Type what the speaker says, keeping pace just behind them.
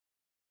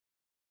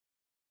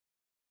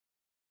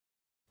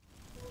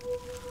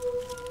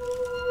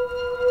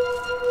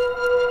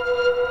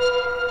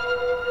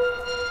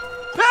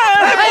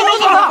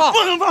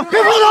能放！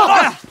别放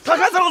他！他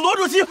害死了罗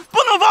主席，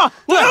不能放！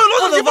我要为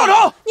罗主席报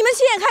仇！你们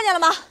亲眼看见了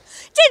吗？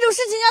这种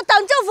事情要党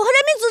政府和人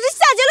民组织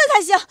下结论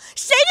才行。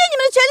谁对你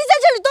们的权利在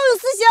这里都有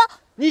私刑？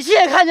你亲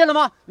眼看见了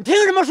吗？你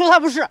凭什么说他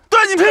不是？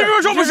对，你凭什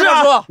么说不是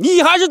啊？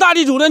你还是大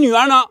地主的女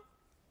儿呢，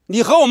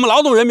你和我们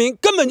劳动人民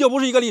根本就不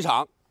是一个立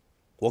场。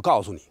我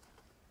告诉你，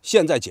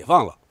现在解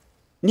放了，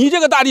你这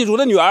个大地主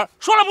的女儿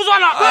说了不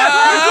算了。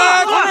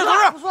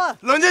同志，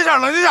冷静一下，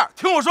冷静一下，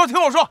听我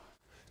说。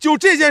就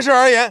这件事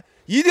而言，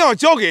一定要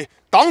交给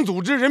党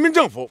组织、人民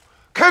政府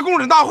开公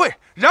审大会，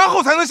然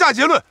后才能下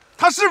结论，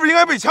他是不是应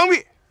该被枪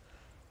毙。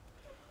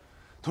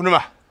同志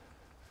们，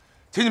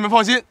请你们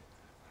放心，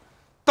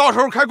到时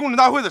候开公审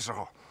大会的时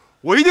候，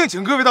我一定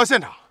请各位到现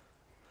场，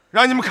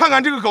让你们看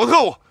看这个狗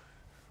特务，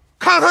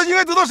看看他应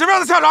该得到什么样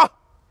的下场。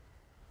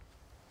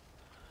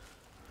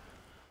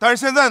但是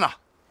现在呢，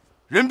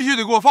人必须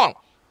得给我放了，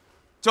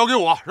交给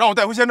我，让我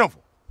带回县政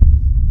府。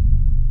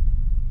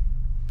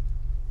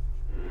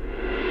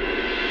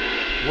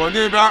我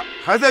那边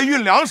还在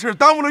运粮食，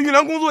耽误了运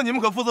粮工作，你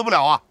们可负责不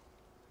了啊！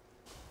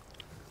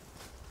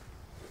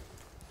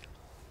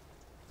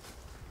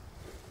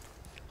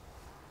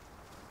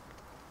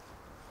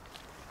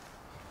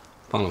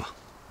放了吧，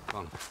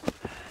放了吧。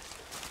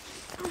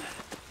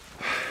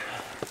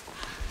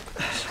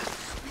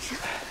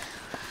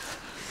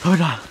陶会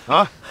长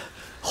啊，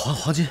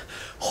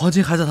黄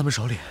金还在他们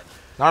手里，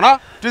哪儿呢？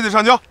这得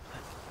上交。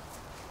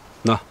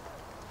那，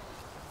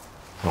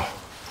哦，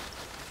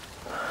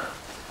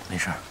没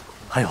事，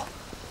还有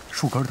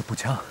树根的步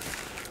枪。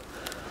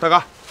大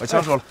哥，把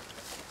枪收了。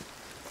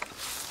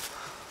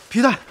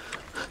皮带，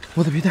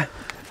我的皮带。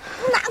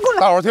拿过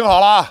来。大伙儿听好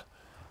了啊，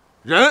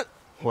人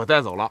我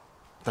带走了，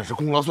但是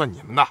功劳算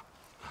你们的。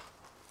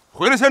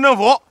回了县政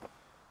府，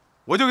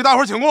我就给大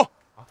伙儿请功。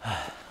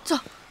走。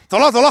走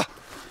了。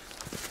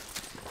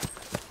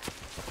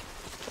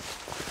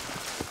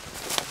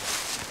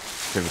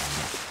这位同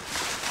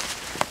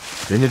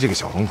志，人家这个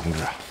小龙同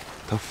志啊，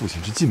他父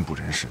亲是进步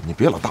人士，你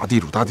别老大地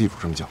主这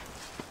么叫，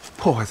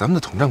破坏咱们的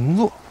统战工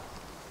作。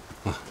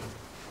啊，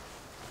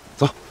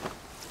走。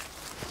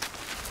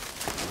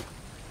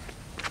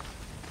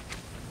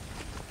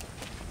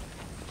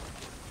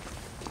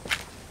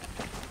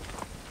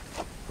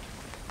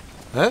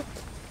哎，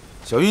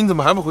小玉，你怎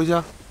么还不回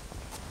家？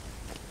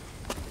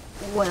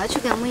我要去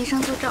给穆医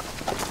生做证。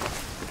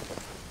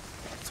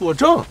做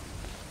证？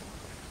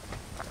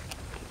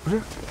不是，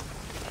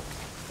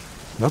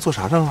你要做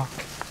啥证啊？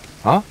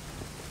啊？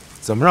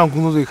怎么让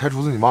工作队开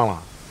除的？你忘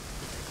了？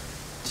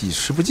记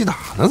吃不记打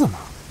呢？怎么？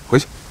回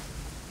去。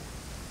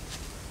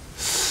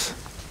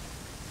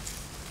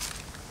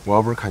我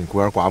要不是看你孤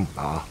儿寡母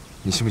的啊，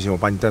你信不信我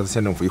把你带到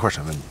县政府一块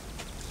审问你？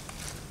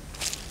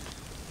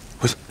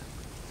回去。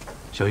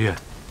小月，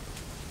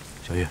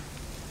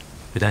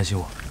别担心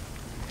我，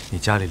你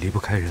家里离不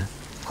开人，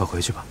快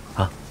回去吧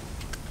啊！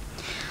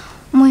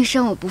穆医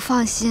生，我不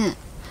放心，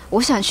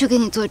我想去给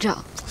你做证。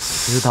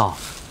知道，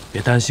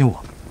别担心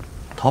我，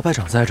陶排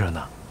长在这儿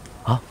呢，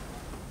啊，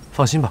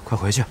放心吧，快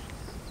回去。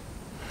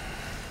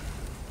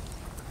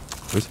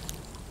回去。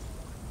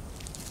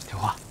听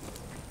话。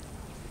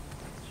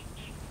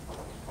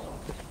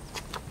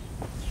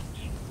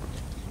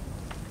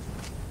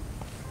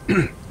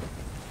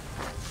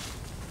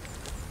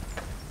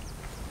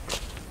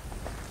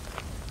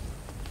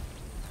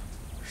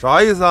啥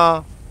意思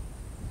啊？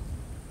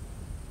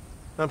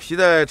让皮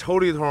带抽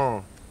了一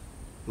通，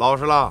老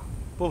实了，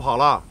不跑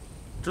了，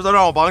知道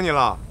让我绑你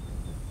了。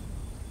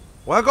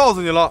我还告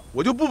诉你了，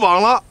我就不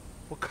绑了，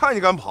我看你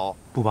敢跑。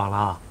不绑了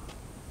啊？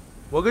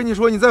我跟你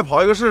说，你再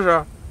跑一个试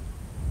试，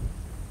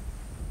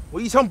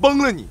我一枪崩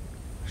了你。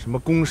什么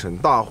公审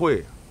大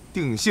会、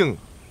定性，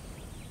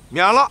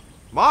免了，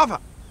麻烦。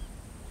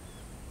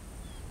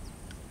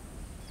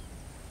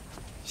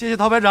谢谢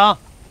陶排长。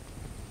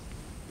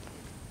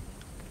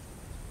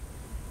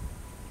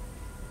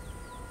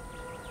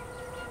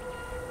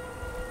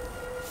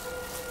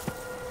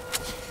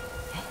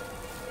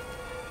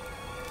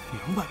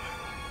明白没？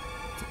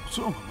怎么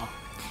这么慢？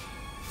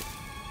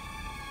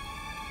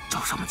着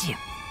什么急？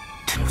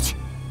沉住气。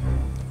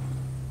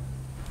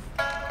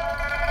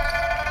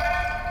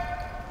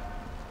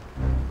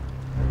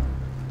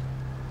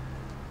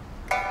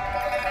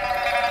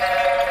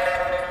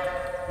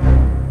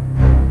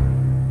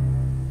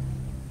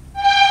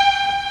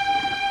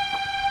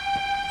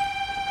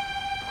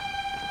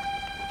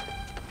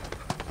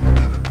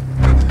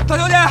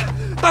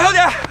大小姐，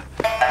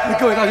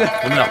各位大姐，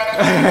怎么着？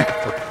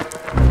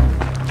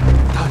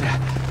大小姐，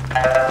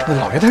那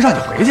老爷他让你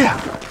回去呀。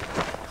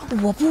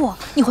我不，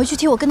你回去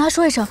替我跟他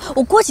说一声，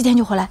我过几天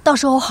就回来，到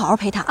时候我好好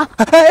陪他啊。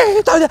哎，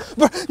大小姐，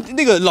不是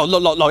那个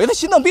老爷的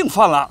心脏病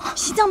犯了。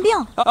心脏病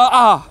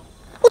啊！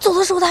我走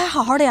的时候他还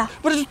好好的呀。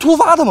不是突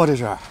发的吗？这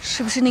是？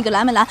是不是那个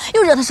蓝美兰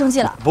又惹他生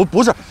气了？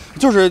不是，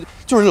就是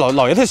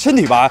老爷他身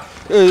体吧，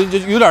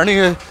有点那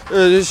个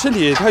身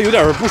体他有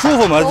点不舒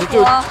服嘛，就。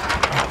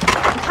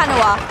你看着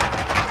我。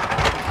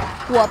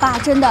我爸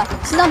真的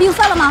心脏病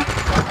犯了吗？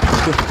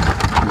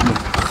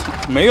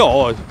没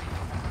有，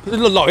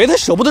老爷他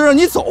舍不得让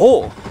你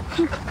走。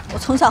我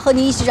从小和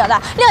你一起长大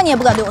，2年也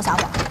不敢对我撒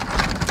谎。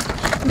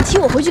你替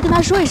我回去跟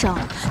他说一声，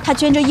他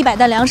捐这100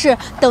担粮食，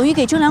等于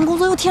给征粮工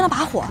作又添了把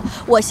火。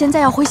我现在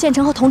要回县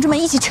城和同志们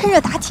一起趁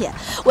热打铁，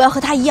我要和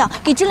他一样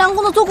给征粮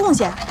工作做贡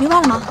献，明白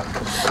了吗？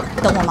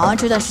等我忙完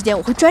这段时间，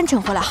我会专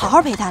程回来好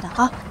好陪他的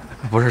啊。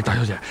不是，大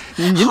小姐，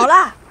您好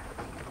啦。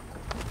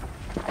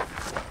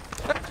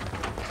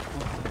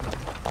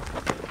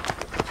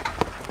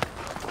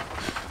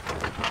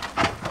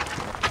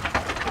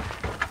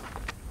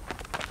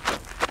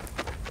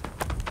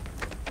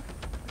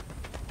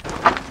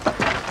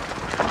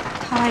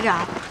陶排长，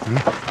你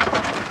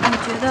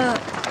觉得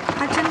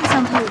他真的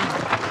像特务吗？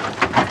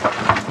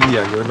一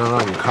眼就能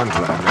让你看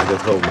出来哪个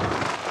特务。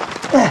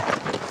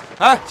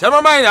哎，前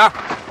面慢一点。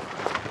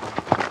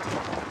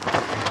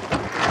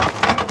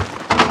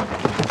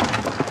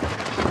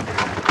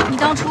你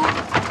当初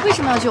为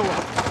什么要救我？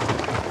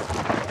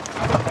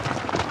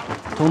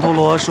铜头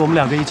罗是我们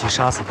2个一起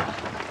杀死的，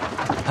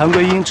谭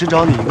桂英只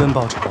找你一个人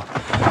报仇，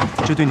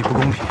这对你不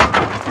公平。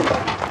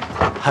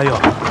还有，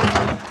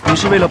你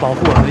是为了保护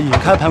我们引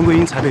开谭桂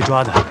英才被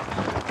抓的，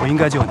我应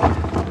该救你。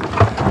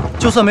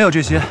就算没有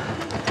这些，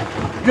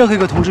任何一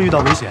个同志遇到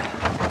危险，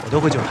我都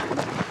会救他。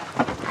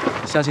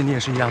相信你也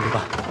是一样，对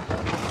吧？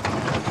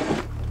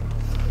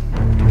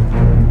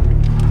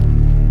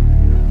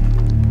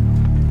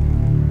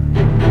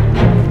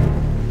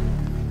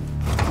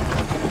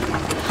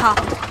好，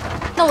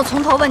那我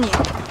从头问你，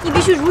你必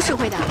须如实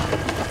回答。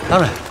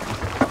当然。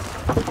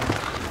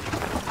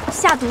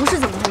下毒是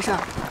怎么回事？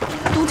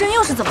毒针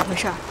又是怎么回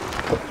事？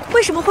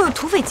为什么会有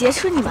土匪劫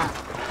持你们？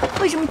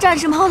为什么战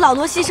士们和老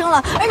罗牺牲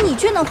了，而你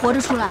却能活着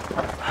出来？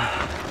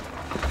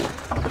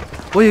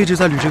我也一直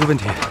在捋这个问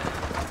题。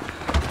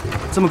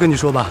这么跟你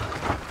说吧，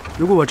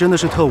如果我真的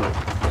是特务，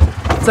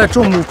在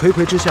众目睽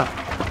睽之下，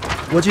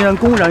我竟然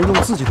公然用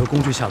自己的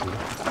工具下毒，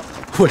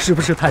我是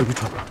不是太愚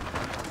蠢了？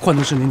换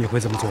作是你，你会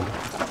这么做吗？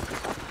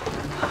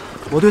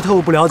我对特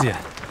务不了解，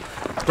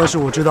但是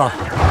我知道，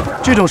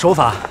这种手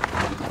法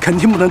肯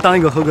定不能当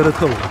一个合格的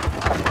特务，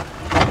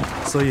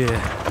所以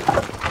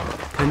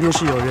肯定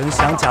是有人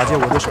想假借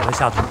我的手来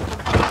下毒。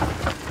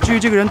至于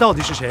这个人到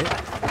底是谁，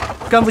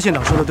甘副县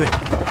长说的对，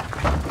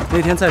那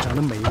天在场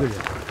的每一个人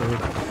都有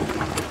可能，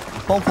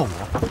包括我，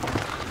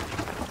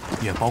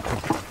也包括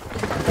你。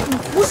你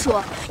胡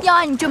说！要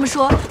按你这么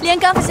说，连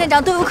甘副县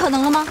长都有可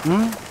能了吗？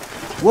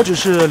我只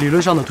是理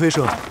论上的推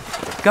设。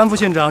甘副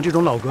县长这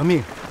种老革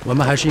命，我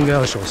们还是应该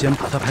要首先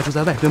把他排除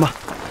在外，对吗？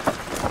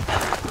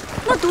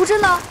那毒针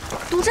呢？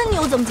毒针你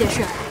又怎么解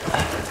释？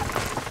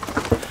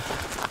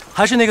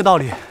还是那个道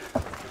理，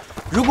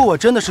如果我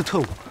真的是特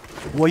务，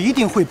我一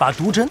定会把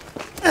毒针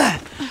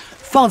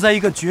放在一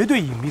个绝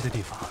对隐秘的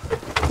地方，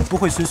不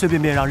会随随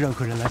便便让任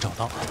何人来找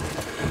到。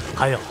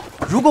还有，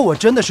如果我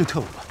真的是特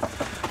务，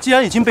既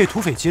然已经被土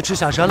匪劫持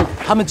下山了，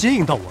他们接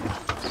应到我了，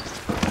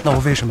那我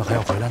为什么还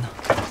要回来呢？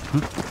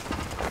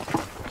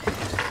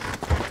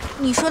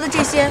你说的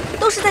这些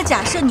都是在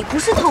假设你不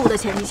是特务的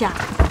前提下。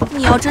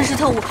你要真是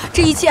特务，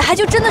这一切还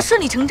就真的顺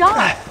理成章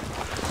了。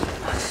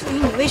至于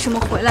你为什么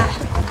回来，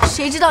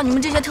谁知道你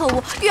们这些特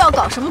务又要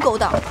搞什么勾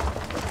当？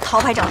陶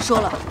排长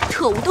说了，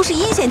特务都是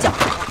阴险狡猾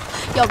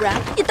的，要不然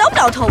也当不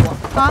了特务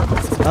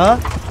啊！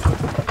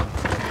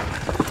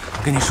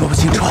跟你说不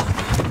清楚。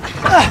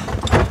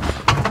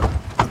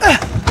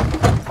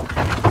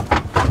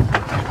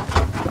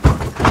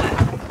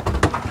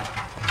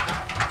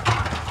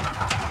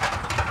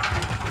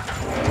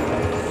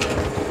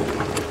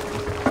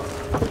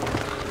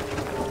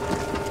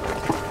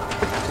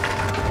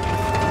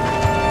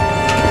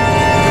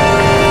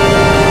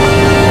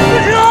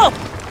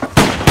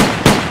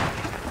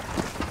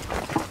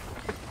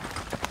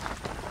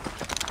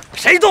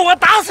谁动我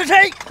打死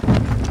谁！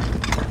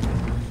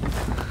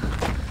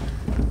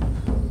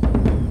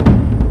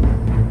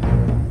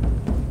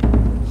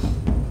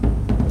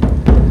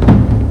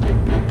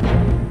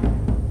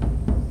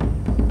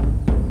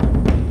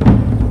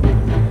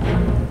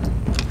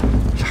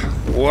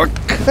我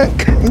看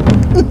看。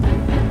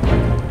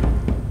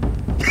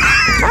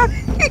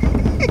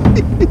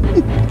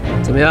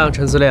怎么样，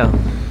陈司令？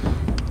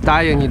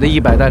答应你的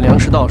100担粮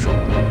食到手，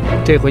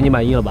这回你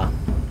满意了吧？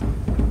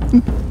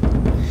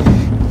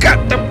干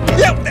得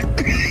漂亮！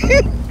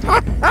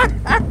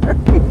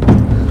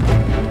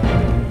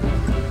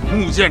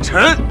穆建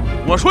臣，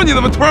我说你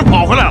怎么突然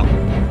跑回来了？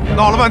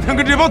闹了半天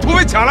跟这帮土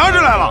匪抢粮食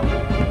来了。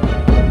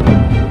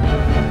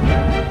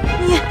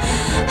你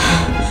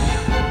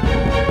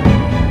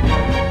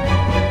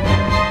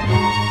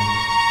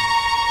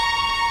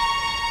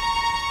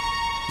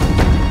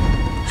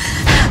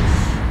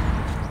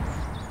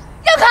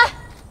让开！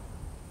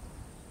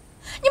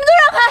你们都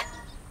让开，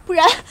不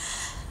然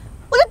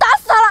我就打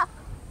死他了。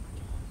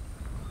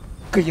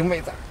桂英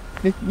妹子，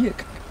你也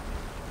看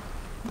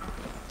看，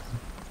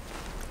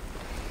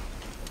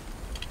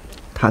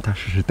踏踏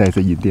实实待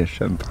在银殿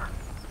山板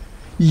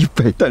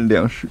，100担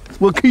粮食，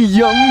我可以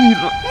养你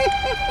了。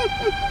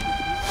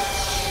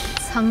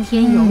苍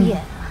天有眼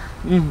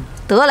啊！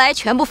得来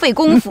全不费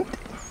功夫。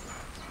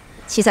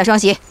七彩双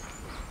喜，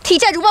替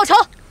寨主报仇。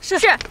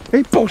是。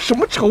哎，报什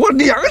么仇啊？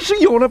粮食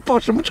有了，报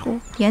什么仇？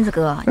燕子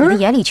哥，你的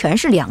眼里全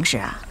是粮食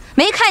啊！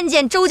没看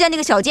见周家那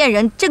个小贱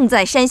人正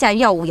在山下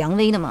耀武扬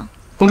威呢吗？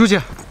冯书记，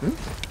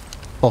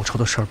报仇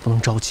的事儿不能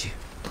着急，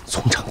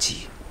从长计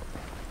议。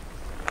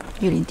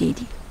玉林弟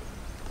弟，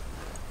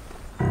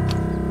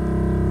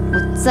我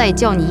再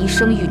叫你一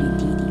声玉林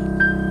弟弟，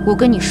我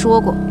跟你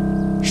说过，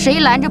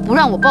谁拦着不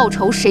让我报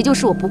仇，谁就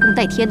是我不共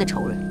戴天的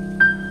仇人。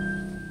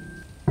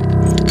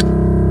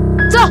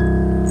走，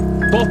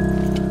走。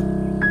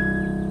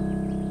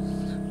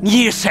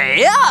你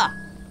谁呀？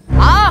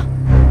啊？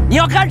你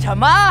要干什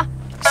么？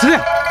司令，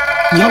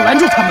你要拦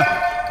住他们。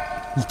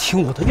你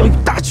听我的，要以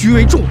大局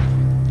为重。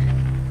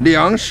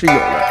粮食有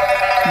了，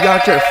压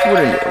寨夫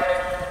人有了，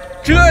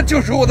这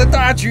就是我的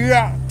大局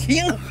啊，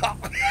挺好。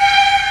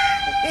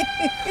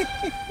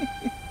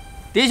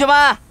弟兄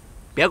们，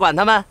别管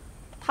他们，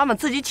他们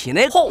自己起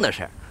内讧的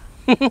事。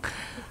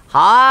好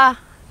啊，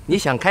你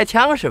想开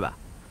枪是吧？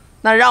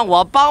那让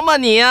我帮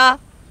帮你呀。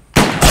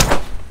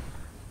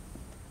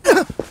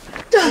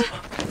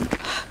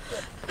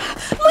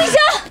魏翔，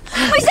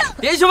魏翔，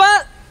弟兄们，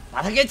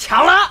把他给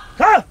抢了！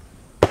看，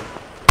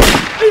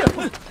哎呀！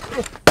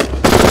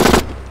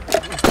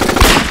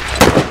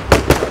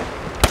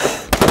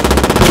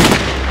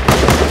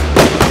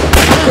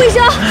魏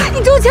翔，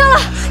你中枪了，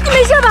你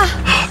没事吧？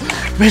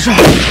没事。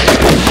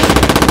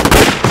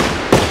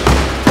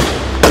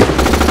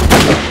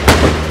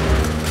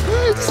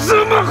怎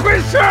么回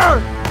事？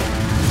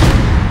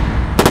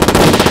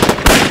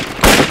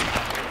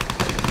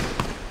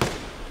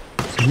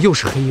怎么又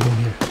是黑衣蒙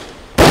面人？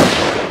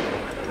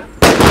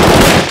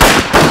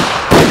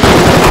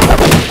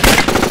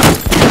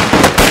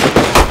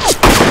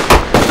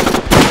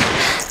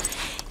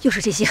又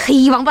是这些黑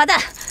衣王八蛋！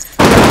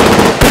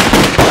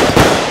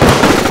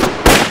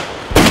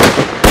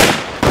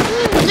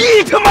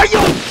你他妈又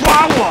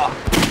耍我！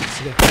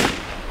司令，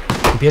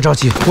你别着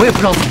急，我也不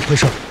知道怎么回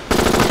事，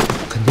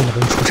肯定有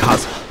人出岔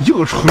子了。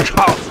又出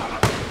岔子了？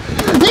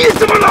你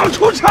怎么老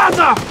出岔子？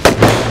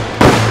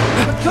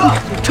撤！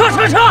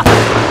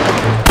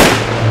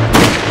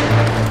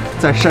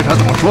在山上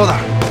怎么说的？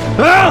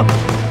啊！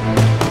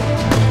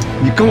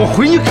你跟我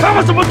回去看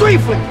我怎么对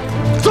付你！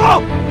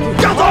走，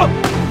要走，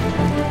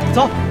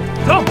走。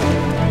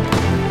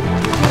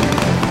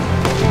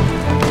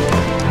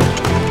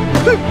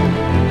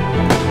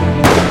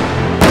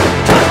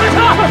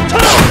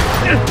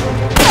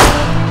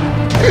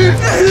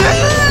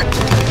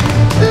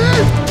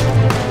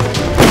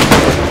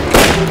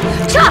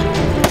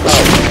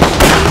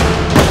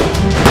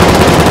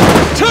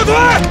撤退！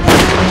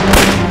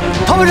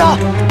唐班长，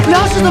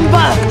粮食怎么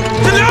办？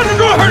这粮食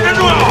重要还是人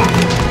重要啊？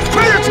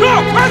快点撤，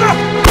快点！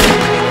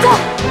走！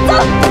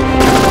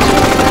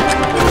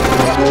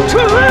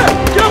撤退！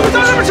要不咱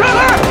们撤退！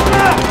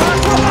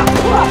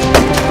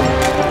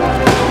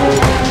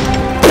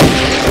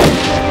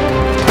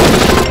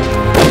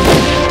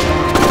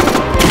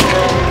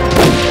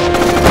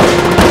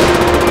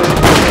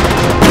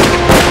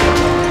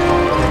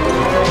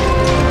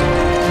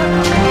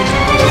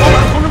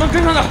同志们，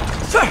跟上点！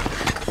是。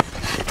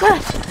快！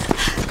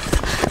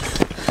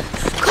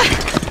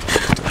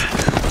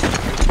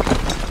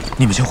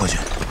你们先回去，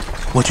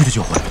我去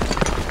救火。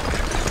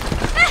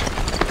哎，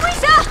魏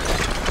翔！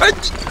哎，魏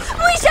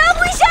翔！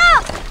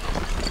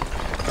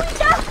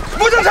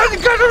穆将山，你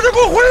干什么？你给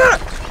我回来！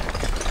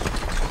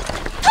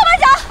唐班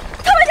长！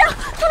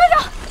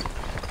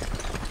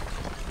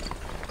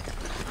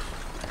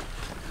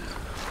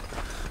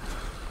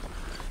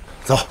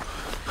走。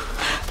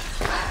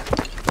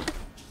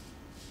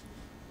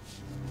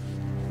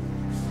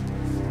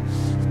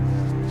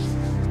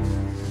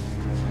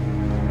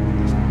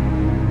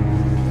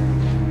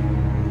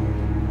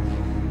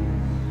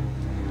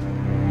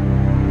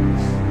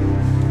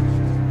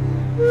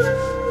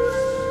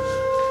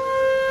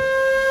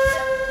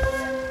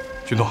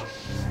军座，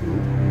怎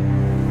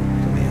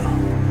么样？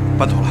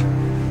办妥了。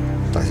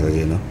大小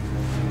姐呢？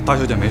大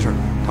小姐没事，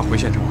她回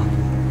县城了。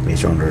没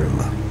伤着人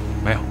吧？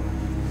没有，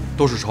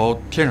都是朝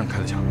天上开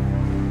的枪。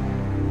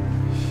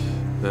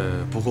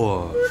不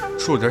过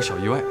出了点小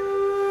意外。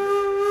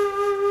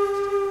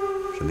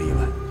什么意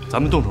外？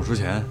咱们动手之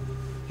前，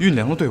运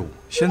粮的队伍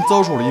先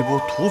遭受了一波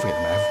土匪的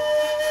埋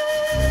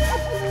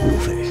伏。土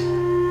匪？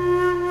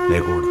哪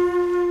股的？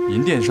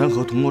银殿山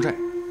和铜锣寨。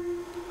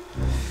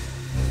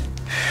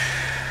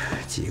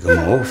几个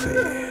毛匪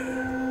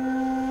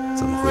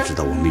怎么会知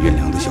道我们运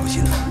粮的小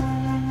心呢？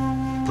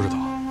不知道。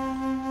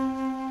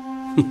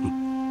哼哼，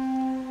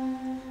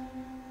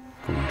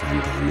共产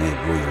党内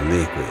部有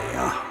内鬼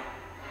呀！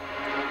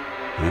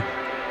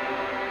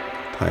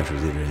太史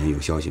这人有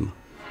消息吗？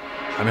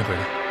还没回来。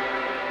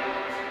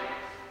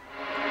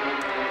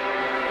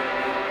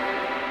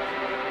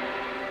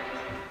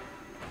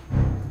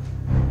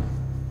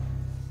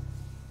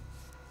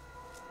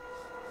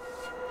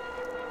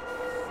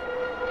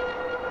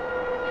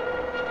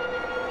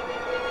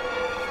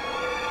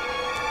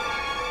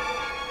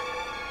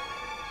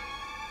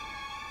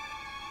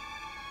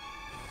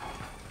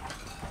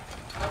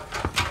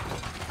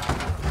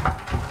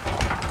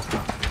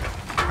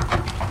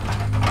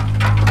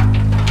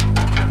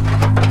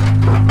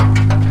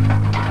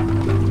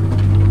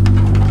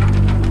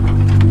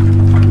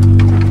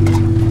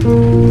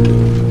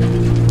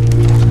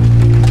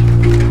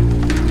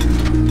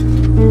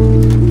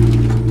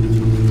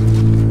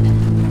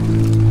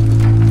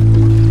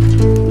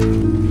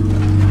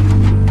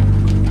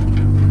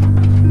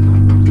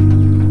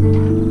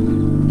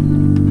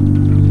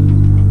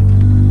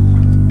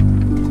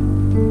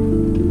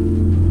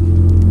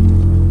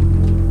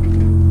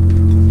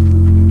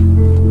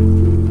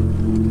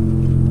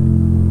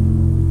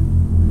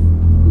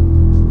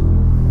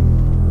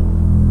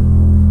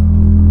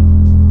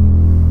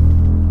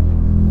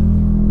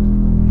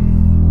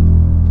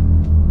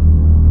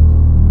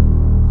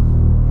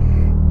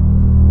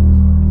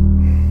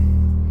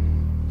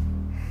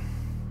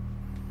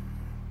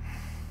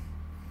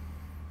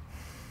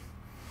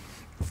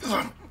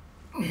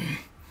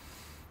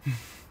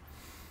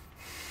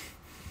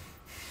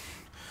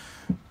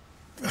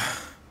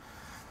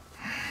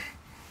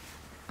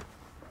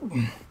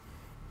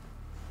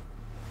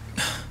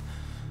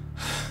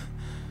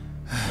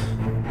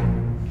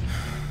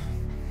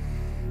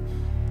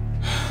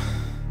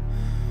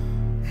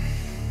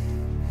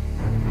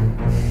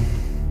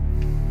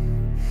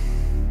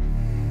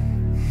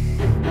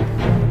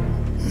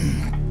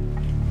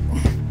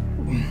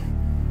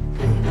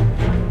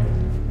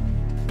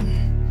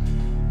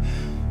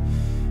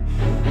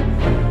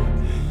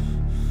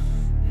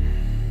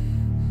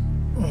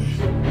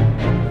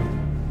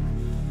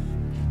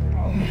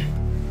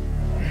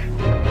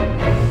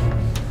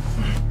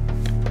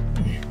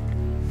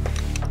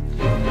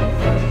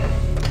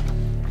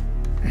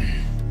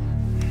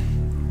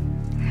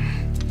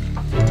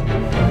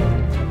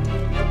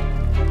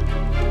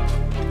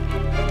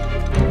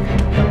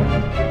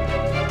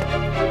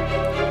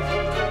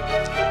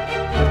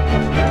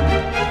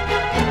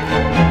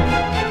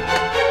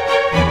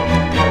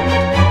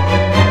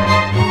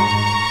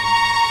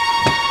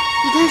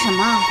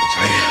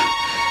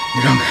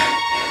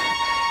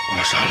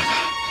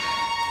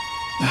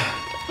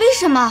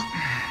么？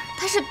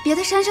他是别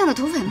的山上的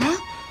土匪吗？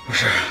不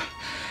是，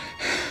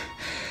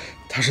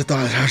他是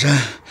大茶山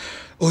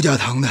欧家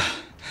堂的。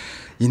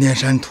一念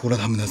山屠了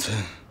他们的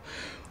村，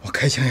我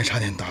开枪也差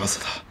点打死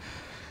他。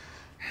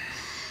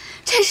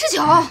陈世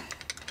球，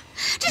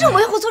这种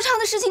为虎作伥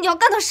的事情你要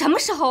干到什么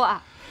时候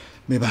啊？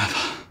没办法，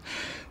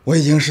我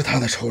已经是他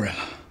的仇人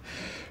了。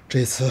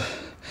这次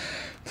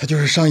他就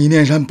是上一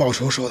念山报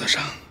仇受的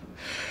伤，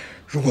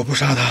如果不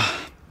杀他，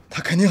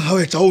他肯定还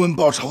会找我们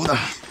报仇的。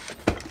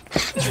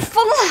你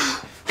疯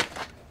了！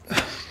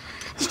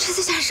你这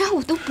次下山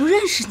我都不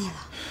认识你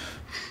了，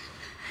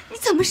你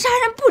怎么杀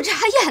人不眨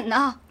眼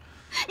呢？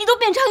你都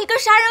变成一个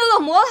杀人恶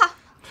魔了！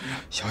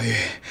小雨，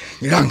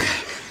你让开！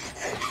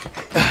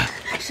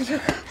石秋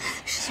哥，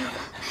石秋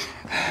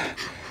哥，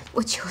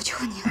我求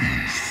求你了，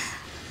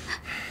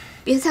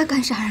别再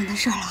干杀人的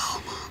事了，好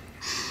吗？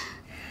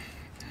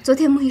昨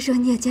天穆医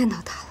生你也见到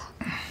他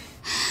了，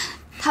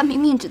他明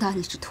明知道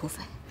你是土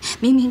匪，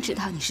明明知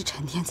道你是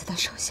陈天子的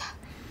手下，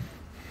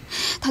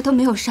他都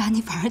没有杀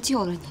你，反而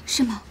救了你，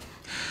是吗？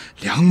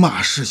两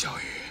码事，小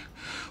雨。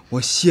我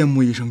谢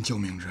穆医生救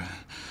命之恩，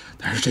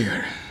但是这个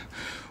人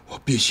我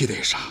必须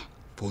得杀，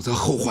否则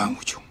后患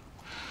无穷。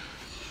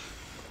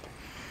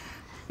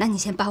那你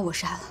先把我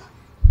杀了，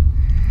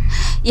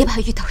也把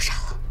芋头杀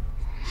了。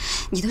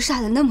你都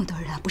杀了那么多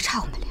人了，不差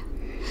我们俩。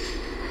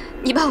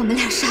你把我们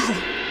俩杀了，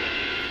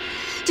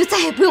就再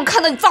也不用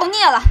看到你造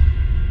孽了。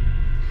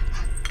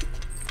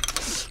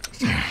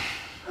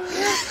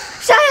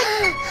杀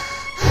人！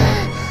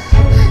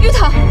芋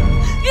头，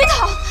芋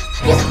头，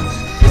芋头，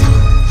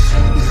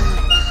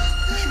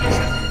芋头，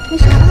没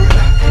事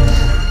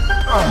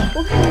啊，我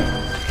看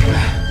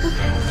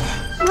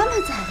妈妈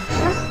在呢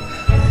啊，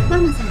妈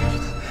妈在呢，芋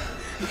头，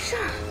没事儿，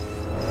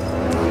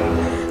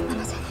妈妈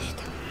在呢，芋头，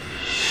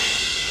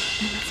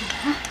妈妈在呢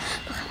啊，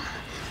不害怕，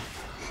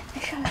没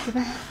事了，对吧？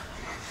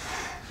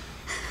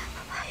爸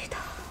爸，芋头，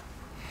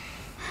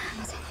妈妈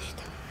在呢，芋头，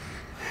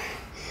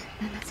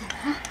妈妈在呢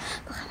啊，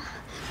不害怕。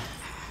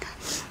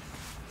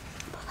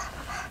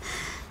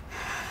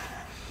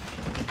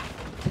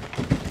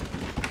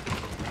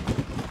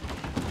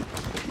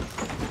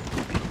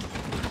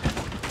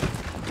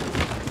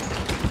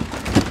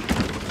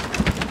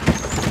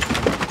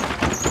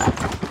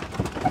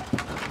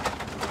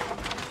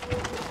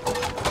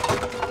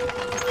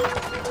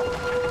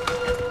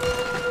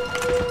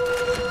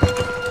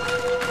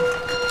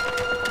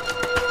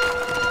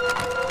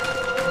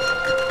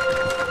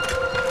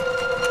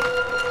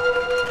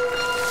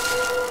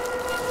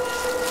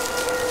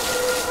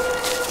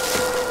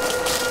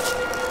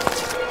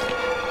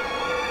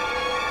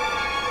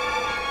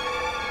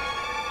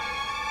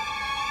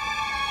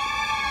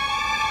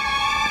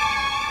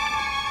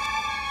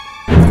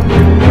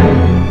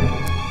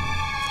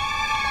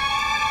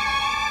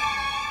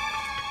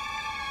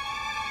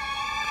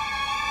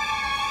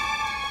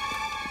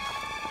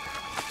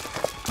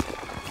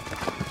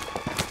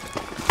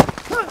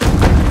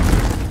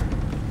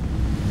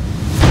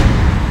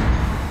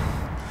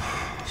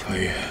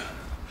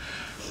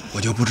我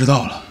就不知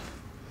道了，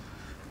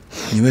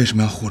你为什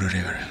么要护着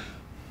这个人？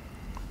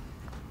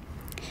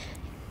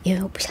因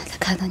为我不想再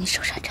看到你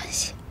手上沾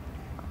血，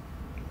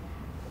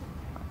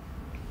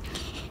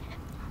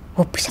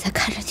我不想再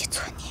看着你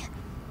作孽，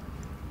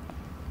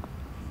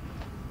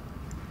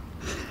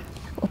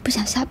我不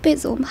想下辈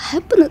子我们还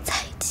不能在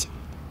一起。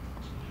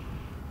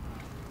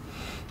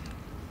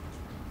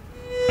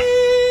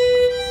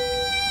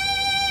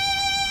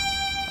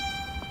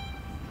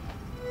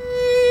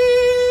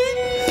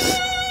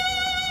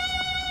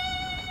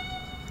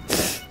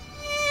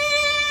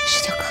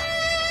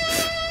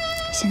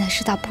现在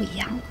世道不一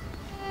样了，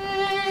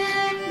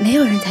没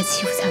有人再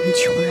欺负咱们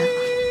穷人了，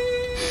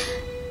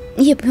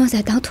你也不用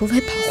再当土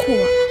匪保护我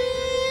了。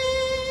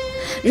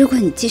如果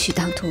你继续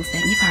当土匪，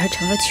你反而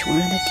成了穷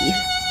人的敌人，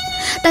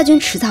大军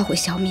迟早会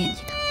消灭你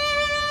的。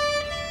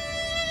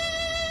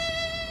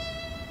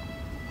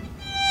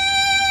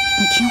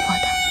你听我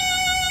的，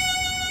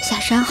下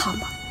山好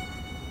吗？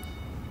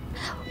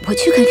我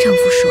去跟政府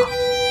说，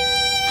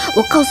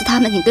我告诉他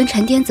们你跟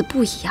陈天子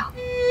不一样。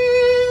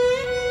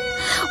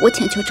我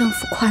请求政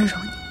府宽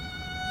容你，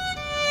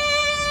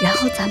然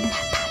后咱们俩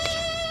打猎、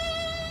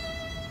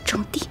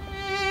种地，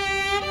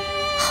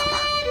好吗？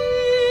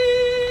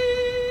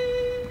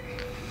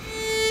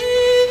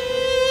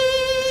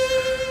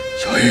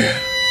小雨，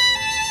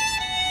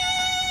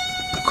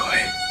不可以，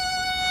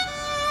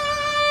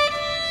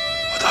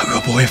我大哥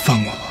不会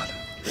放过我的。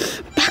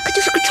大哥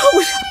就是个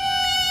畜生，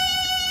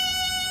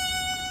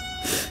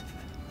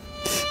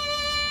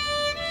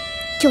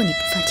就你不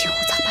分青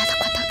红皂白的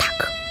管他大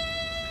哥。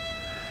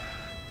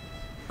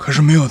可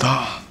是没有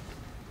他，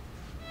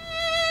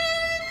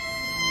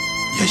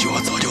也许我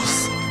早就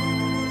死了。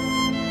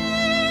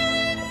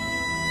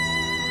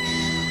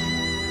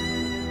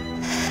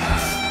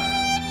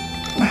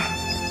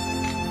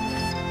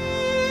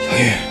小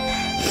雨，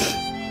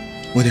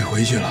我得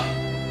回去了，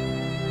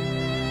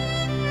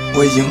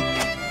我已经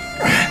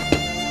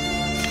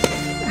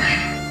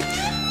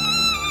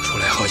出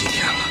来好几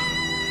天了。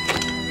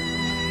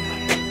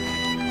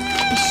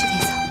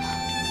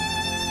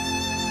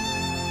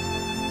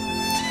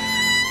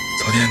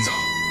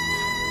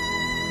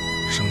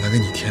省得给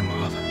你添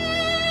麻烦。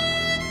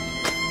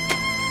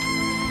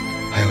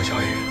还有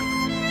小雨，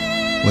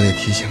我得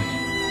提醒你，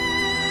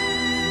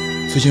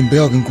最近不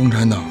要跟共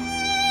产党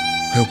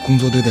还有工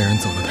作队的人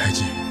走得太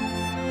近。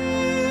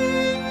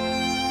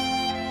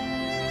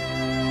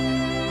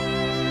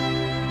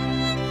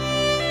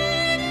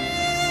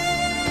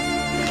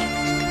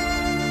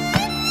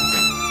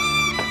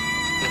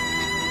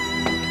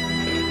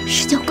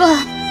19哥。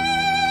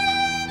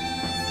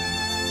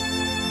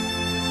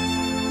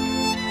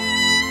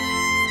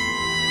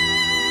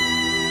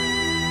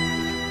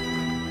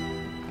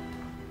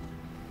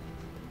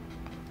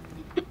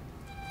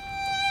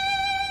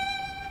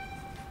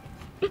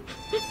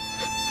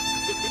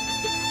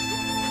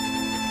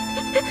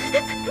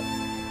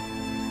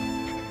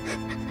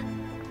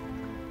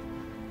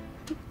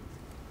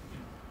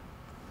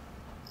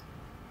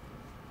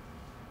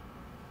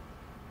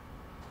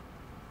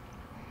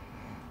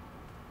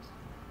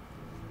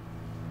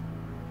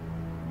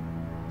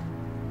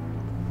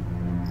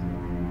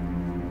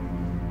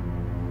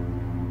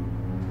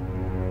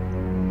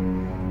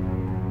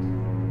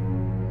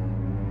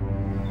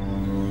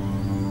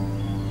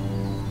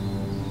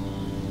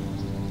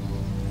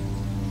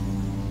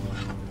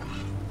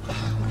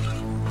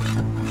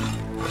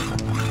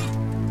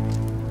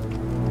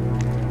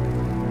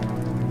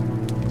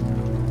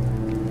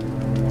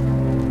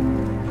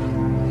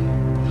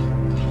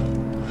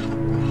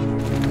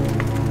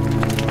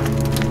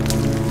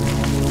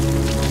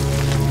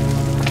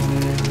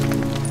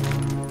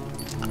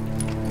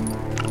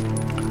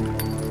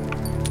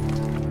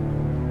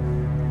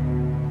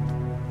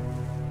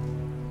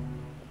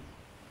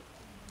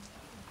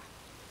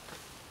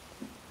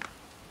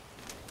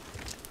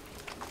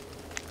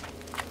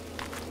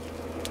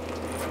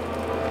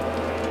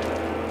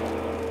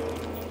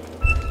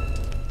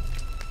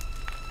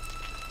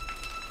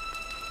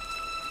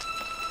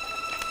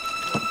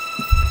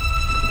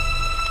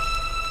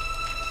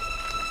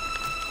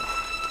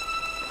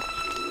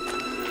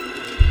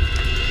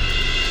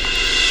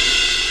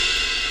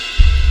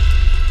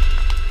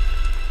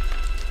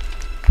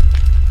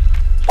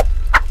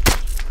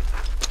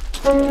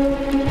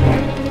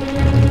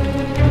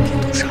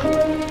 路上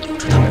有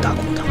着他们大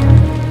空档。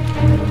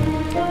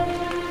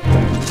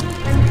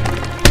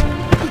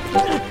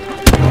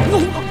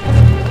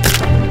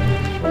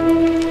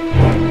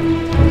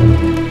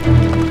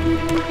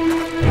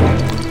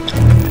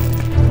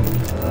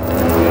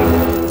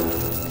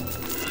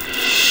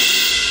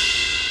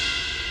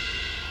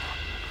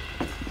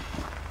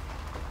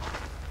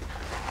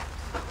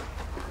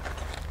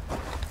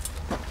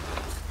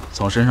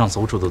从身上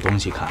搜出的东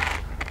西看，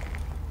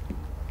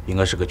应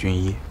该是个军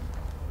医。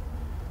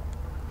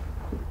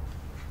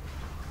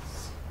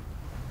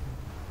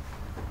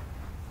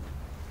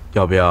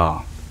要不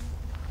要？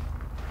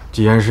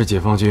既然是解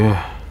放军，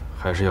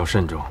还是要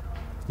慎重。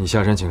你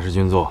下山请示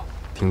军座，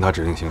听他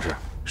指令行事。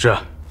是。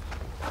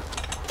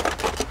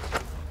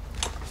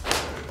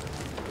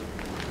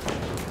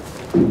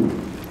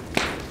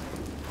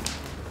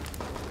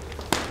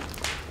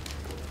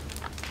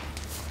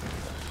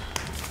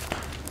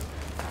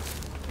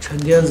陈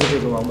颠子这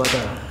个王八蛋，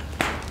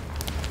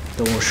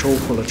等我收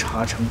复了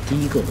茶城，第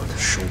一个把他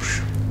收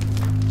拾。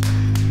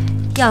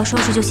要收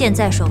拾就现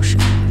在收拾，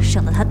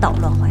省得他捣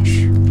乱坏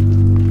事。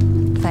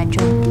反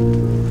正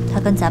他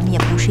跟咱们也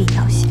不是一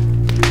条线。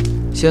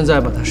现在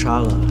把他杀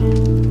了，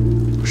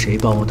谁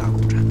帮我打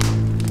共产党？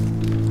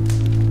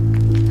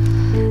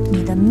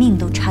你的命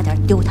都差点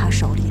丢他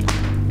手里了，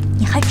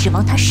你还指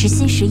望他实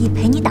心实意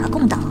陪你打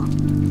共党？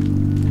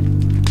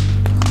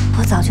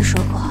我早就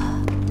说过，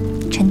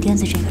陈颠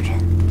子这个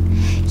人。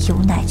 有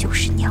奶就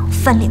是娘，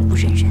翻脸不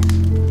认人。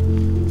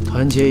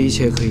团结一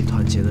切可以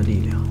团结的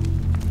力量，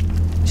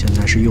现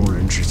在是用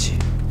人之际，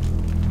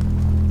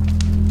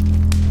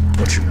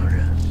我只能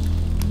忍。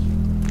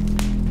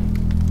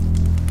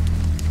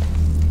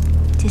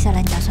接下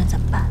来你打算怎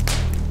么办？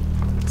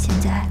现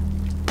在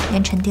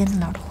连陈颠子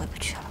那儿都回不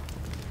去了。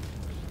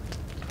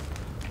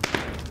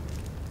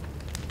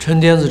陈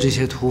颠子这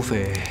些土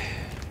匪，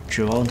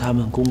指望他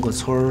们攻个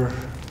村儿、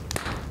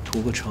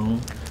屠个城、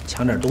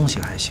抢点东西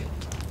还行。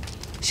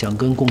 想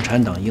跟共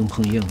产党硬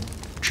碰硬，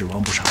指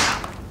望不上他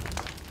们。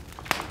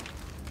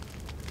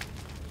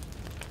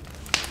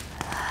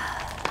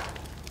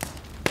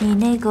你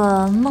那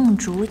个梦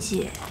竹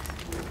姐，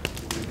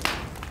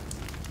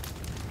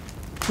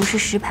不是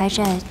石牌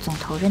寨总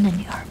头人的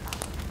女儿吗？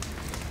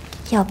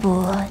要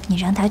不你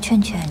让她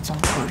劝劝总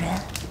头人，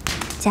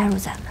加入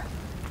咱们。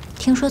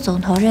听说总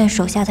头人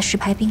手下的石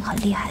牌兵很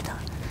厉害的，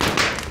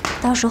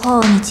到时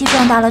候你既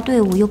壮大了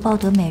队伍，又抱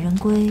得美人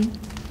归，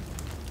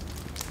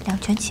两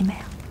全其美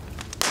啊！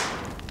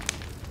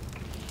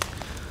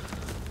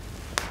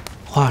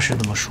 话是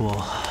这么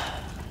说，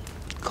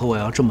可我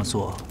要这么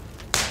做，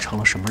成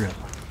了什么人了？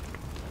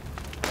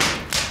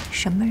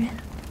什么人？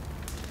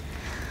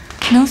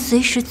能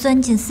随时钻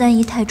进三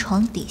姨太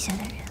床底下的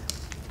人。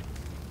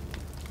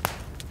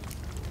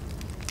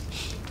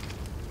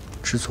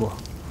知错？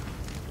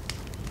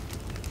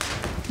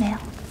没有。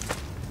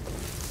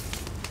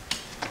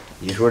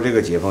你说这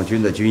个解放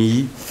军的军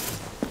医，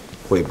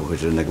会不会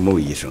是那个穆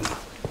医生啊？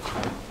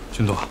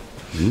军座，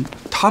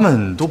他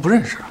们都不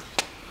认识。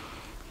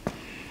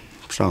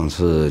上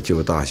次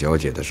救大小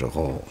姐的时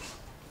候，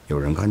有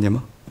人看见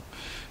吗？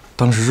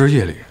当时是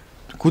夜里，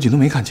估计都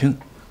没看清。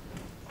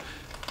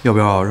要不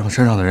要让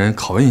山上的人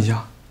拷问一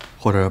下，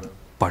或者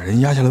把人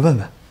押下来问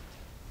问？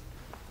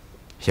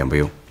先不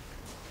用。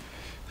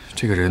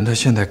这个人他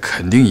现在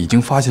肯定已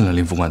经发现了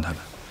林副官他们。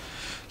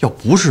要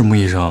不是穆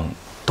医生，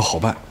都好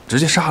办，直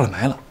接杀了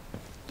埋了。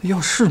要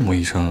是穆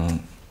医生，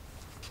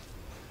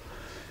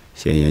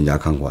先严加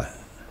看管，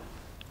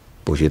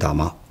不许打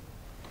骂，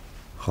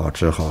好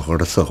吃好喝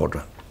的伺候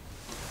着，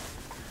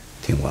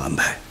听我安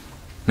排。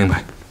明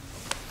白。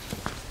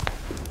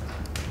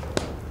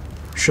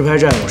石牌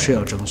寨我是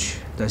要争取，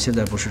但现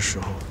在不是时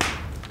候。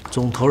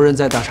总头人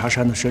在大茶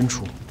山的深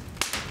处，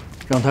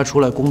让他出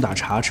来攻打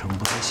茶城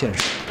不太现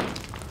实。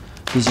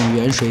毕竟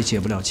远水解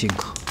不了近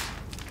渴，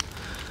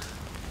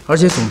而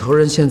且总头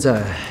人现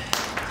在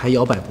还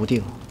摇摆不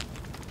定。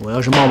我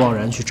要是贸贸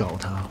然去找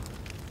他，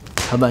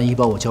他万一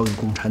把我交给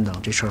共产党，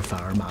这事儿反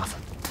而麻烦。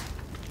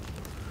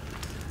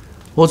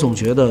我总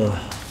觉得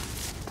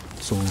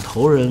总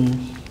头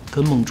人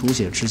跟梦竹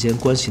姐之间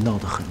关系闹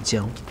得很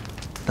僵，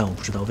但我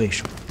不知道为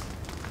什么。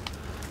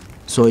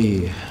所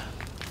以，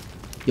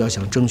要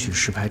想争取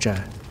石牌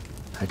寨，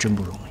还真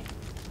不容易。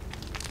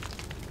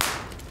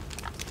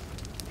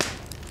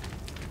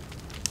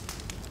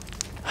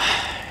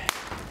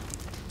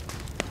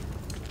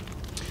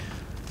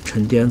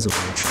沉甸子我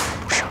也知道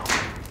不少，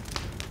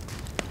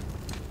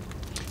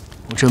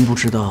我真不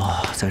知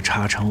道在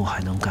茶城我还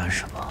能干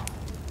什么。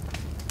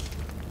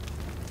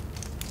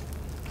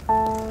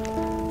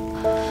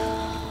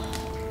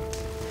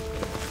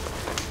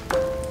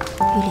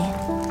玉林，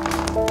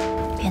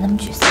别那么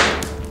沮丧，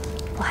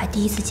我还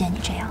第一次见你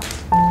这样。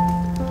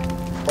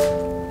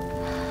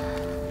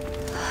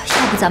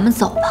要不咱们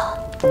走吧，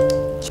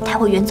你带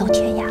我远走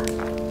天涯，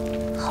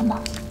好吗？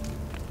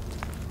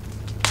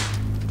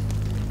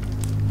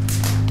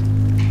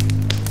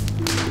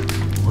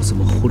我怎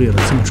么忽略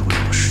了这么重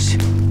要的事情？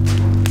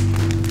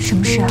什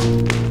么事啊？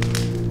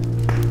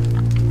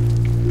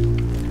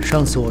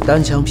上次我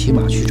单枪匹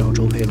马去找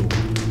周培龙，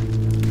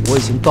我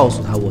已经告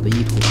诉他我的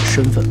意图和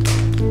身份，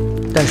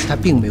但是他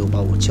并没有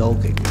把我交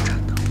给共产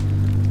党。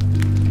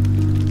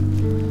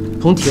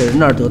从铁人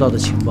那儿得到的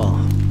情报，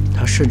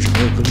他甚至没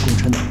有跟共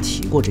产党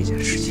提过这件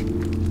事情。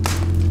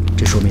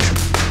这说明什么？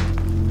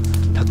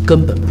他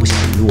根本不想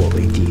与我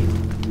为敌。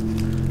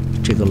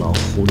这个老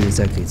狐狸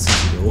在给自己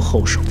留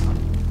后手了。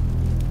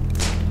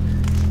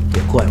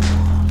也怪我，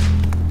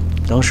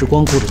当时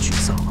光顾着沮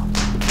丧了，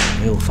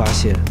没有发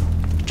现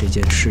这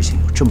件事情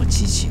有这么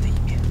积极的一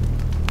面。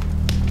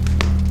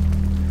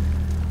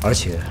而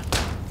且，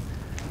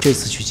这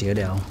次去劫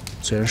粮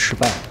虽然失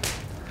败了，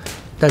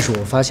但是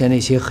我发现那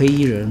些黑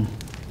衣人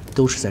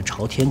都是在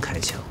朝天开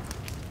枪，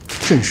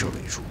震慑为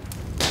主。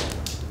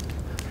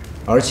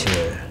而且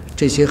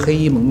这些黑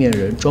衣蒙面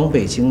人装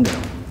备精良，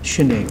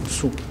训练有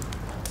素。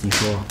你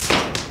说，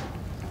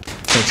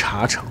在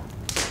茶城，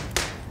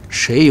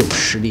谁有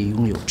实力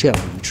拥有这样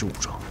的一支武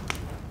装？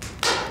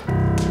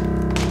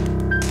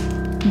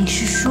你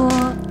是说，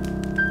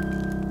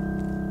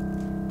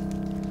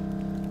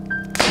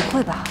不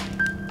会吧？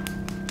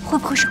会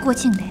不会是过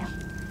境的呀？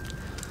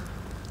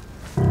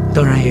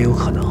当然也有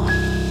可能，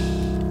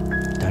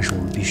但是我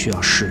们必须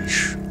要试一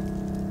试。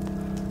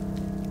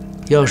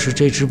要是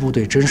这支部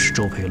队真是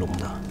周培龙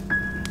的，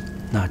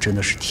那真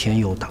的是天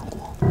佑党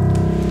国，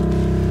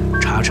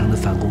茶城的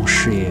反攻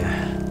事业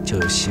就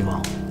有希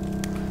望。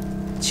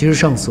其实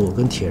上次我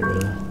跟铁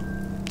人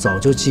早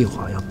就计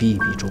划要逼一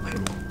逼周培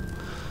龙，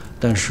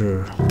但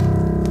是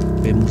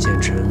被穆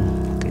剑臣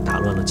给打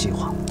乱了计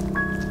划。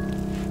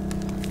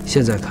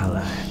现在看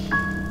来，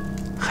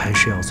还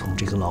是要从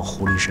这个老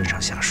狐狸身上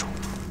下手。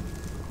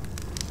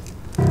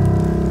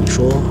你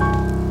说，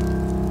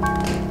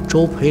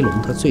周培龙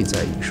他最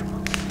在意什么？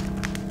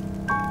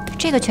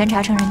这个全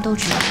茶城人都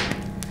知道，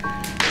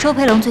周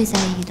培龙最在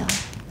意的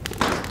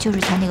就是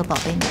他那个宝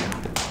贝女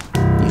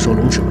儿。你说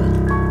龙指纹？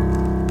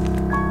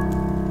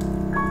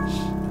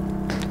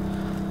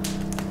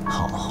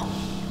好，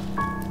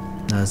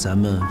那咱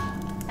们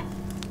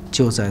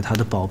就在他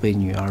的宝贝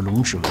女儿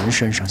龙指纹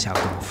身上下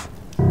功夫，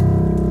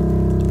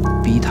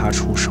逼他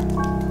出手。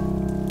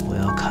我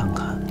要看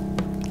看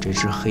这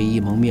支黑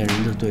衣蒙面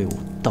人的队伍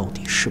到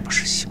底是不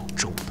是姓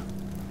周的。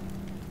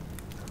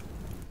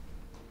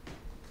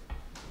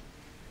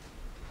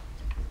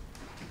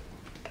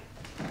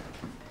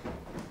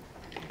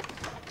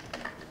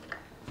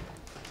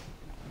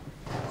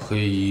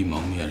黑衣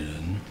蒙面人，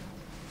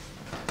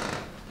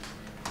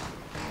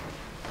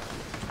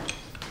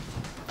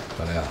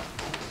大雷啊，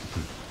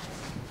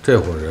这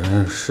伙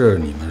人是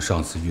你们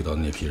上次遇到的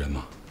那批人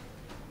吗？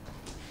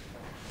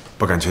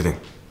不敢确定，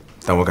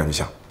但我感觉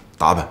像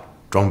打扮、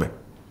装备，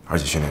而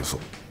且训练有素。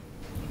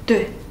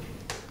对。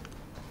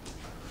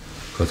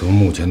可从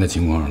目前的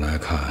情况上来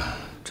看，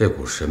这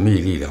股神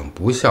秘力量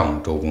不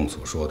像周公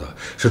所说的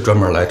是专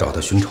门来找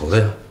他寻仇的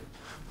呀。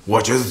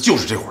我觉得就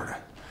是这伙人，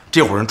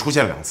这伙人出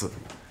现了2次，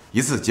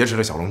一次劫持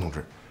了小龙同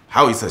志，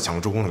还有一次抢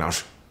了周公的粮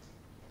食。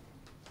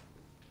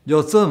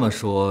要这么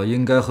说，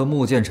应该和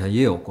穆建臣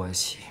也有关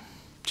系。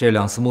这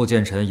2次穆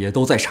建臣也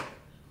都在场。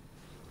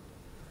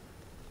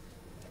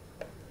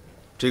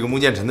这个穆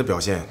建臣的表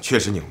现确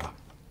实拧巴。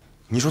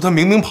你说他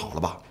明明跑了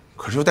吧，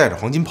可是又带着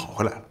黄金跑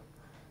回来了。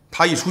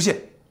他一出现，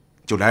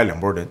就来了2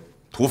拨人，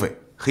土匪、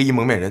黑衣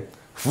蒙面人，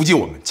伏击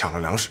我们，抢了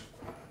粮食。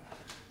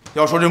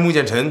要说这穆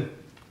建臣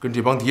跟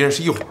这帮敌人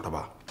是一伙的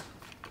吧，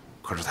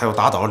可是他又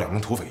打倒了2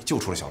名土匪，救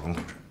出了小龙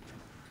同志。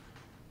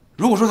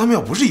如果说他们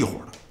要不是一伙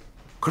的，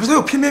可是他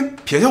又偏偏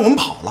撇下我们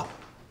跑了。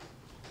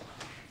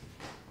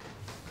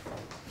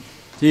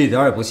一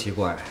点也不奇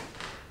怪，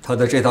他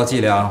的这套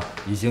伎俩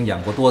已经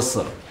演过多次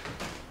了。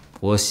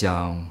我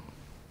想，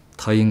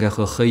他应该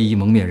和黑衣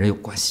蒙面人有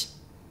关系。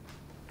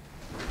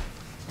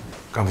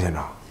干部县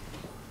长，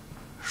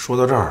说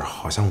到这儿，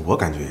好像我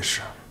感觉也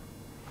是。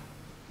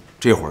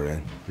这伙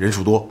人人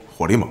数多，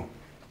火力猛，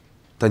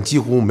但几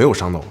乎没有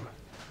伤到我们，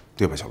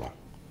对吧，小龙？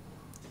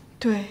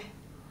对。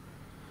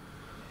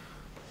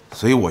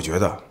所以我觉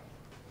得，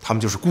他们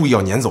就是故意要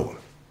撵走我们，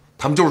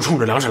他们就是冲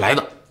着粮食来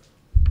的。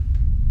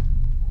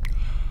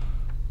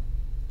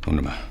同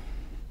志们，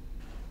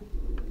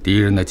敌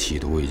人的企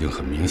图已经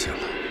很明显了。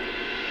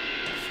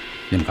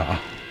你们看啊，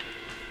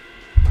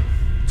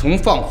从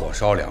放火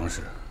烧粮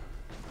食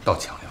到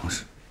抢粮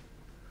食，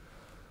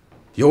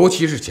尤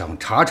其是抢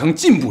茶城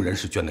进步人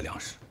士捐的粮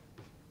食，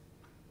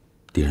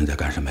敌人在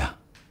干什么呀？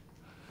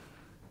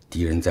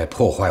敌人在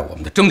破坏我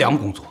们的征粮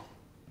工作。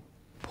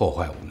破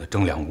坏我们的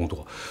征粮工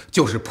作，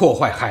就是破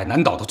坏海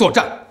南岛的作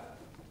战。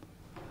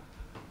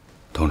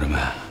同志们，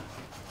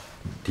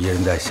敌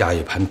人在下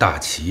一盘大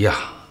棋呀！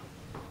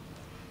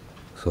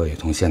所以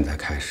从现在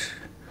开始，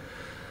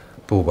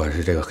不管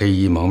是这个黑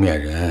衣蒙面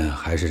人，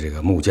还是这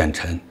个穆建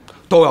臣，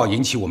都要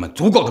引起我们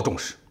足够的重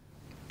视。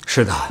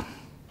是的，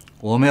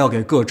我们要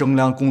给各征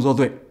粮工作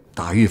队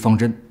打预防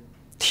针，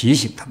提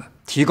醒他们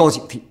提高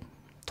警惕，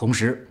同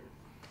时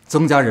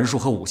增加人数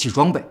和武器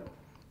装备，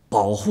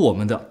保护我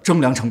们的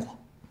征粮成果。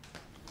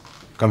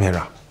干部县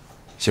长，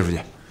谢书记，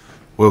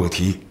我有个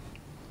提议，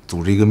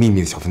组织一个秘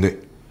密的小分队，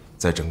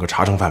在整个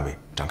茶城范围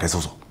展开搜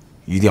索，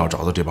一定要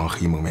找到这帮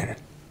黑衣蒙面人。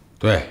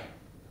对，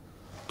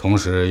同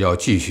时要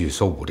继续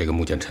搜捕这个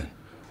穆建臣，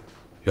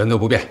原则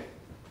不变，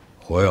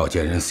活要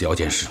见人，死要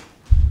见尸。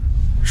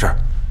是。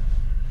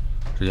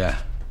志坚，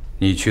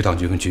你去趟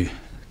军分区，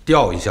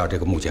调一下这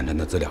个穆建臣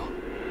的资料，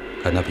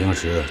看他平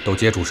时都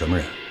接触什么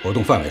人，活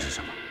动范围是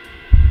什么。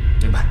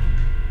明白。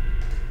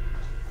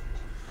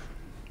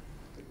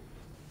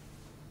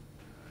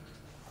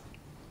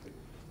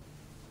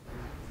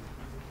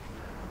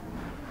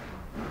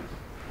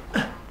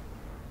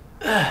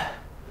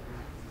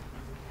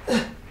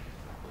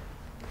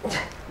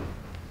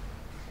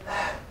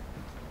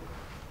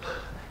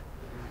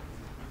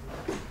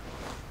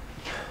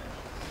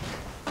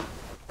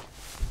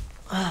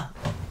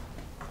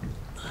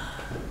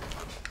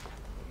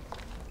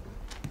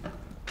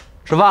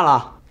吃饭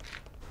了。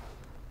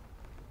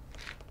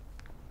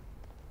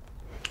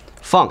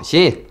放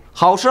心，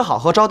好吃好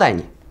喝招待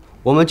你，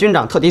我们军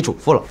长特地嘱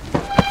咐了。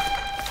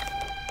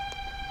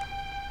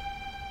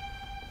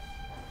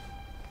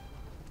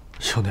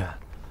兄弟，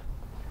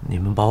你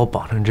们把我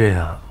绑成这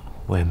样，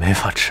我也没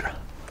法吃。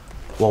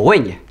我喂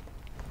你，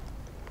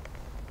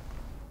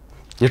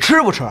你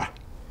吃不吃？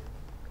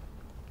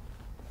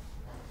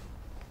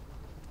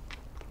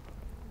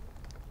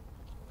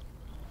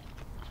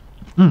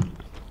嗯，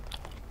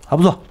还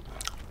不错，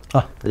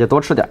啊，那就多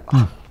吃点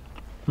吧。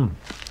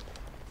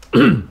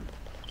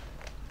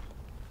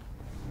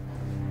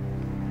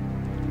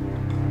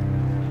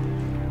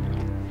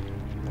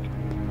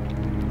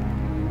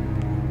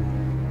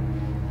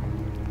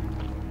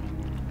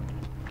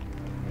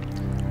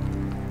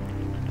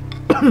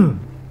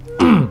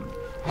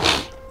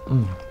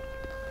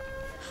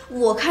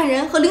我看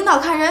人和领导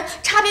看人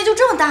差别就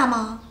这么大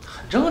吗？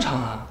很正常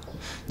啊。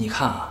你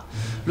看啊，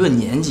论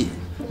年纪，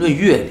论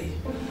阅历，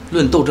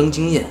论斗争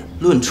经验，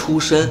论出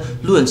身，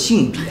论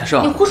性别，是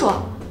吧？你胡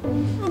说，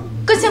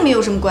跟性别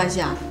有什么关系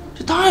啊？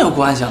这当然有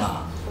关系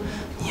了。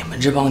你们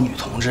这帮女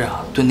同志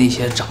啊，对那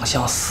些长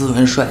相斯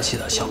文帅气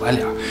的小白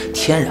脸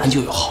天然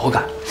就有好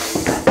感。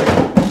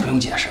不用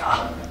解释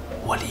啊，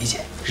我理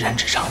解，人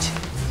之常情。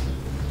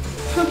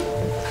哼，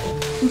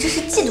你这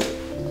是嫉妒，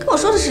跟我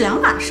说的是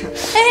两码事。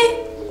哎，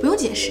不用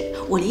解释，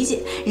我理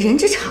解，人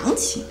之常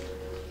情。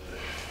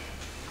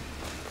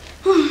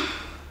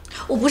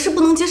我不是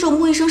不能接受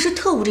穆医生是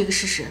特务这个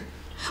事实，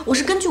我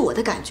是根据我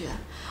的感觉，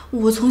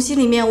我从心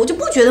里面我就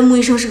不觉得穆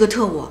医生是个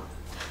特务。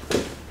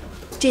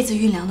这次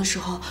运粮的时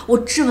候，我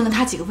质问了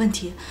他几个问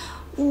题，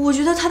我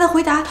觉得他的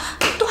回答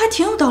都还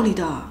挺有道理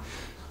的。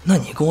那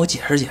你跟我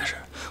解释解释，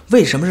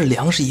为什么是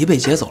粮食一被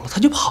劫走了他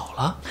就跑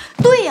了？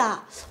对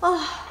呀，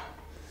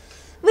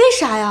为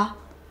啥呀？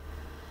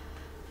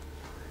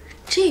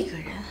这个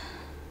人，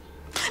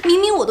明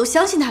明我都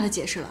相信他的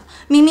解释了，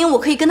明明我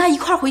可以跟他一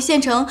块儿回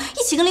县城，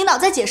一起跟领导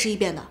再解释一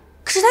遍的，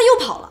可是他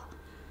又跑了。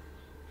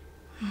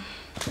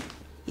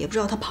也不知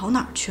道他跑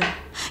哪儿去了，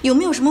有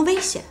没有什么危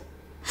险？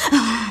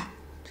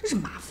真是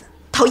麻烦，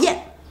讨厌。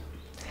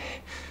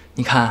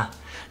你看，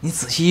你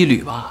仔细一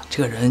捋吧，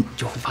这个人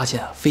就会发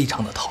现非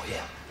常的讨厌。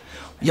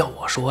要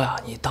我说呀，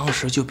你当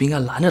时就不应该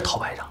拦着陶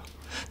排长。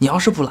你要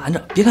是不拦着，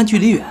别看距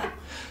离远，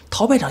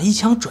陶排长一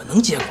枪准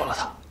能结果了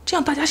他，这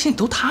样大家心里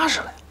都踏实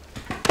了。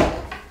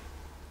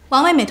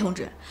王妹妹同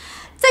志，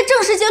在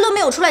正式结论没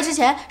有出来之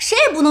前，谁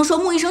也不能说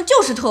穆医生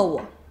就是特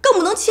务，更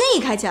不能轻易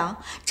开枪，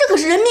这可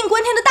是人命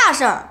关天的大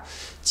事儿。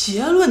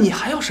结论你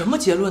还要什么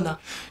结论呢？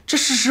这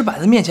事实摆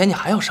在面前，你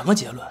还要什么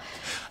结论？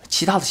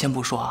其他的先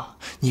不说啊，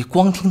你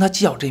光听他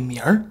叫这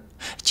名儿，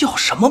叫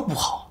什么不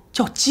好？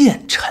叫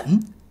奸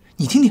臣。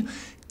你听听，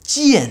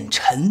奸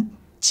臣、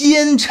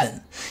奸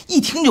臣，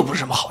一听就不是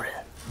什么好人。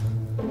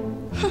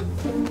哼，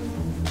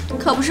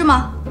可不是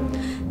吗？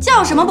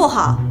叫什么不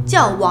好？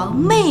叫王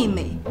妹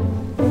妹，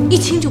一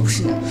听就不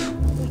是呢。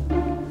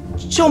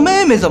叫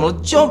妹妹怎么了？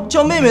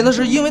叫妹妹那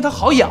是因为她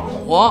好养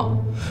活。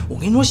我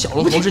跟你说，小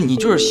龙同志，你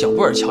就是小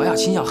布尔乔亚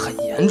倾向很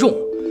严重。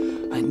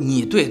哎，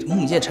你对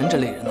穆剑臣这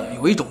类人呢，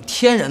有一种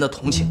天然的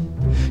同情，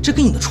这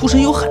跟你的出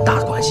身有很大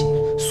的关系，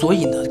所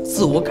以呢，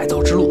自我改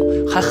造之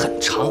路还很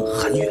长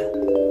很远，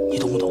你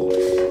懂不懂？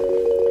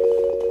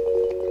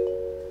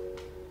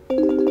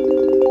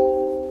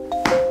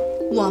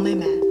王妹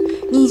妹，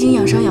你已经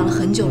养伤养了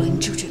很久了，你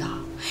知不知道？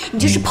你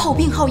这是炮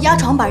兵号压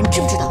床板，你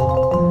知不知道？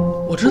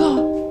我知道，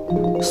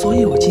所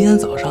以我今天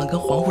早上跟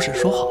黄护士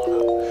说好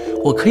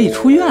了，我可以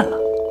出院了，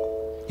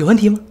有问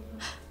题吗？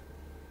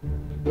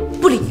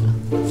不理你了。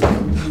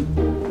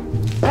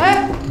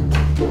哎，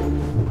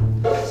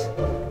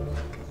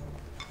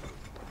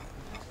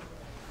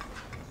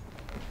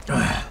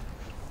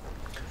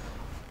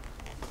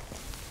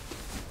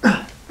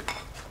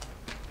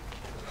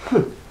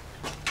哼，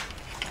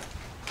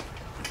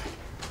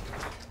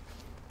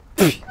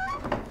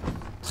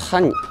他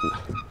你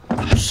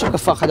这个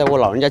饭还得我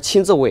老人家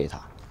亲自喂他，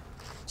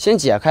先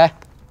解开，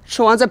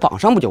吃完再绑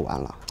上不就完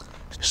了？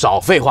少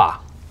废话，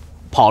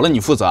跑了你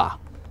负责啊？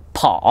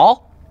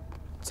跑？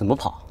怎么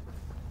跑？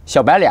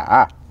小白脸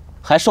儿，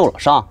还受了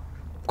伤，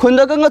捆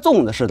得跟个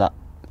粽子似的，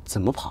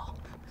怎么跑？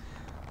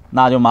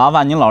那就麻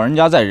烦您老人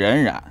家再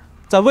忍忍，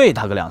再喂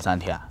他个2、3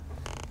天，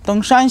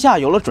等山下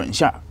有了准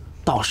信儿，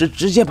到时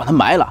直接把他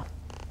埋了。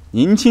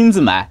您亲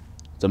自埋，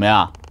怎么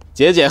样？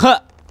解解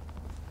恨。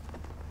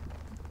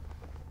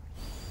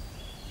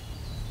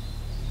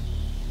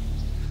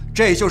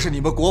这就是你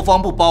们国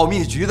防部保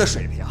密局的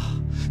水平，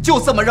就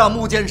这么让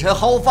穆剑臣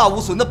毫发无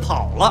损地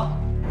跑了。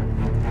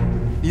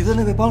你的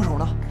那位帮手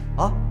呢？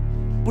啊，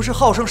不是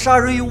号称杀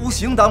人于无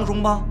形当中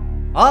吗？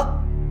啊，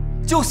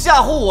就吓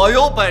唬我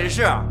有本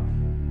事，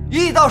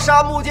一到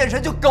杀穆剑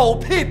臣就狗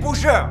屁不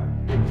是。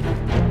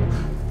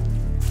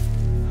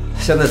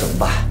现在怎么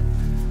办？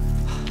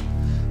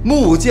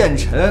穆剑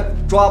臣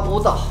抓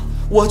不到，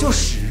我就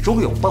始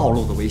终有暴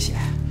露的危险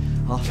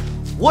啊！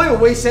我有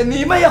危险，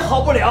你们也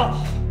好不了。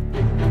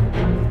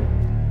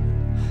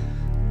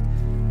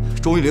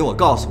钟玉林，我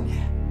告诉你，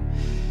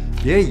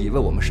别以为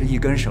我们是一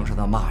根绳上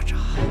的蚂蚱，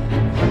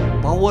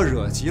把我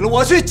惹急了，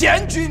我去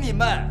检举你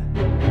们，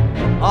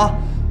啊，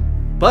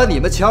把你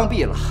们枪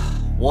毙了，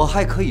我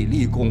还可以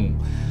立功，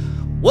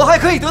我还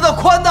可以得到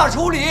宽大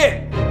处理。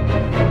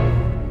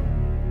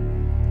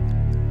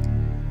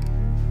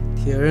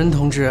铁人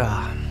同志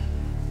啊，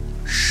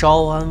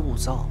稍安勿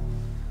躁，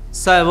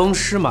塞翁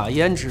失马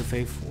焉知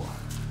非福啊！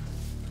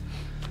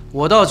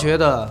我倒觉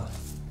得，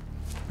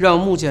让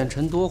穆剑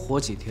臣多活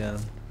几天，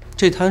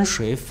这滩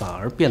水反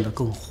而变得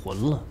更浑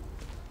了。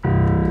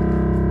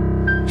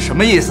什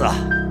么意思啊？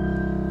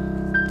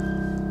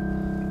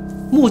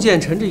穆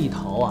剑臣这一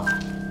逃啊，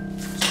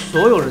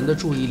所有人的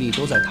注意力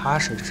都在他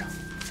身上，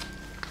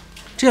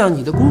这样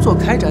你的工作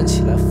开展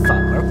起来反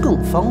而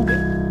更方便。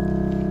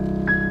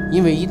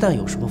因为一旦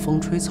有什么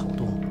风吹草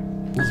动，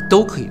你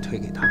都可以推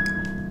给他。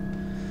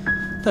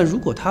但如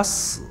果他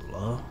死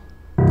了，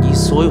你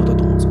所有的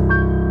动作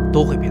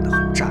都会变得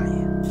很扎眼，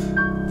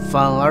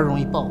反而容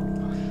易暴露。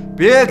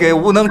别给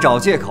无能找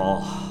借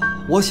口，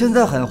我现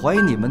在很怀疑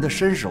你们的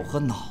身手和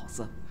脑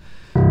子，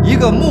一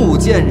个穆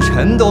剑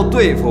臣都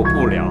对付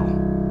不了，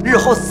日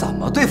后怎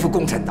么对付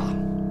共产党？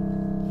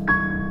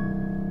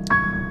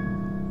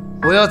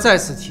我要再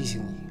次提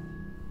醒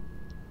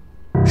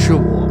你，是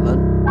我们，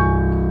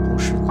不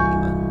是你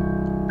们，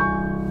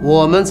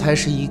我们才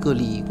是一个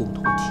利益共同